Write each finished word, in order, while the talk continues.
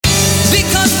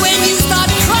Because when you start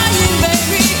crying,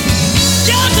 baby,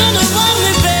 you're gonna want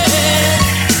me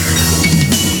back.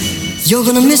 You're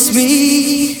gonna miss me.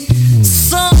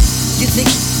 So you think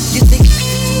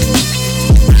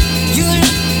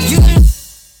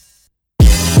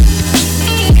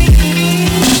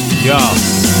Yo.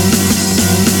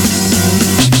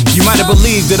 You might have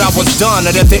believed that I was done,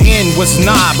 or that the end was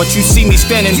nigh, but you see me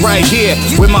standing right here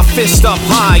with my fist up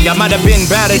high. I might have been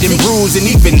battered and bruised and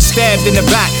even stabbed in the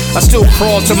back. I still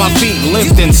crawl to my feet,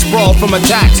 limped and sprawled from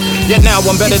attacks. Yet now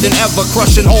I'm better than ever,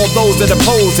 crushing all those that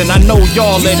oppose. And I know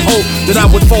y'all had hope that I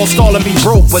would fall, stall, and be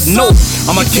broke, but nope.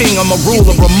 I'm a king, I'm a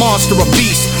ruler, a monster, a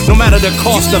beast. No matter the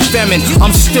cost of famine,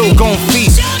 I'm still gon'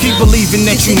 feast. Keep believing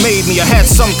that you made me, I had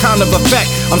some kind of effect.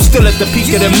 I'm still at the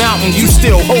peak of the mountain, you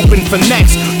still hoping for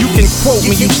next. You can quote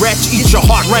me, you wretch, eat your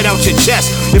heart right out your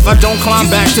chest. If I don't climb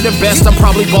back to the best, I'm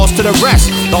probably boss to the rest.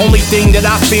 The only thing that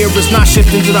I fear is not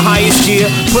shifting to the highest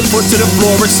gear. Put foot to the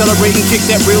floor, accelerate and kick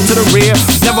that reel to the rear.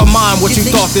 Never mind what you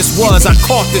thought this was, I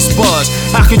caught this buzz.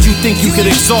 How could you think you could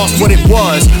exhaust what it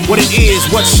was, what it is,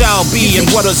 what shall be, and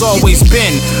what has always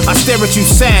been? I stare at you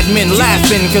sad men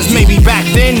laughing, cause maybe back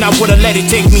then I would've let it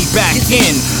take me back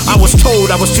in. I was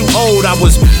told I was too old, I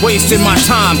was wasting my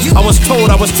time. I was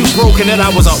told I was too broken, that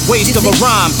I was a waste of a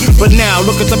rhyme. But now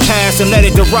look at the past and let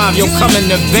it derive your coming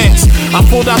events. I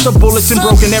pulled out the bullets and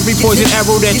broken every poison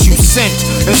arrow that you sent.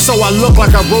 And so I look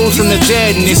like I rose from the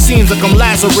dead, and it seems like I'm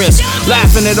Lazarus,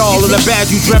 laughing at all of the bad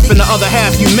you dreamt and the other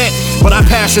half you meant. But I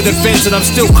passed your defense and I'm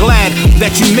still glad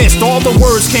that you missed. All the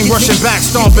words came rushing back,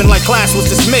 stomping like class was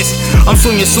dismissed. I'm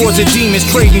swinging swords at demons,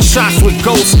 trading shots with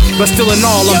ghosts. But still in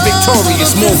all I'm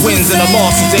victorious, more wins than the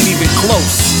losses ain't even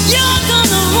close. You're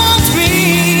gonna want